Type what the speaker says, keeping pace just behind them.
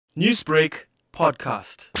Newsbreak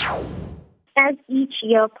podcast. As each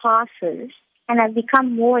year passes and I've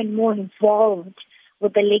become more and more involved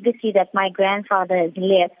with the legacy that my grandfather has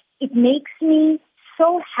left, it makes me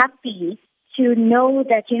so happy to know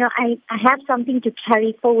that, I have something to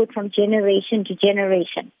carry forward from generation to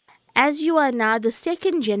generation. As you are now the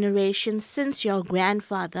second generation since your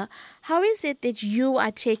grandfather, how is it that you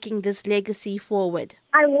are taking this legacy forward?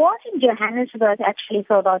 I was in Johannesburg actually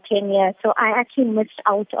for about 10 years, so I actually missed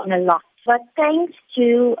out on a lot. But thanks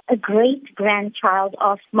to a great grandchild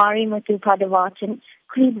of Marimuthu Padavatan,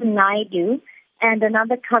 Kribu Naidu, and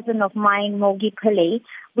another cousin of mine, Mogi Pillay,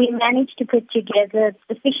 we managed to put together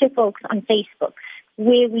the Fisher Folks on Facebook,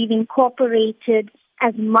 where we've incorporated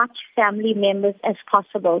as much family members as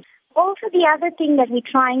possible. Also, the other thing that we're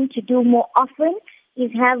trying to do more often is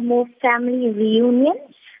have more family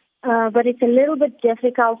reunions, but it's a little bit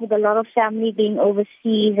difficult with a lot of family being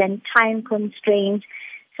overseas and time constraints.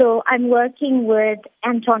 So I'm working with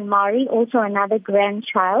Anton Mari, also another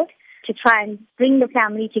grandchild, to try and bring the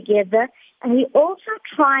family together. And we're also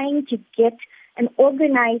trying to get an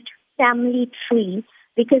organized family tree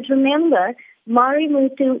because remember,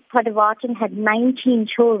 Marimuthu Padavatan had 19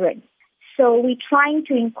 children. So we're trying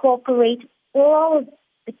to incorporate all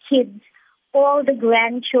the kids, all the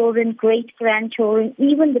grandchildren, great-grandchildren,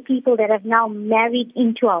 even the people that have now married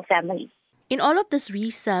into our family. In all of this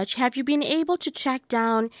research, have you been able to track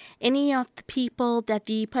down any of the people that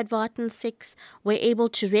the Padavatan Six were able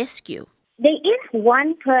to rescue? There is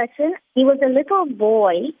one person. He was a little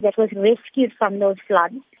boy that was rescued from those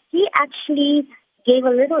floods. He actually gave a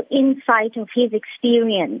little insight of his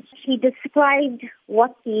experience. He described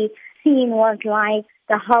what the scene was like.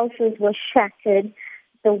 The houses were shattered.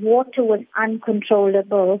 The water was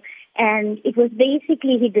uncontrollable. And it was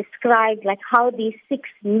basically, he described like how these 6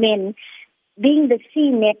 men, being the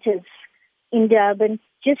sea netters in Durban,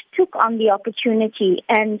 just took on the opportunity.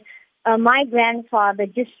 And my grandfather,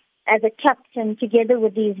 just as a captain, together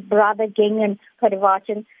with his brother Gengan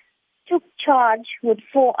Padavatan, took charge with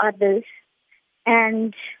 4 others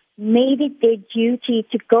and made it their duty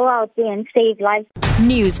to go out there and save lives.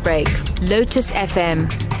 Newsbreak, Lotus FM,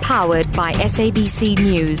 powered by SABC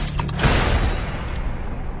News.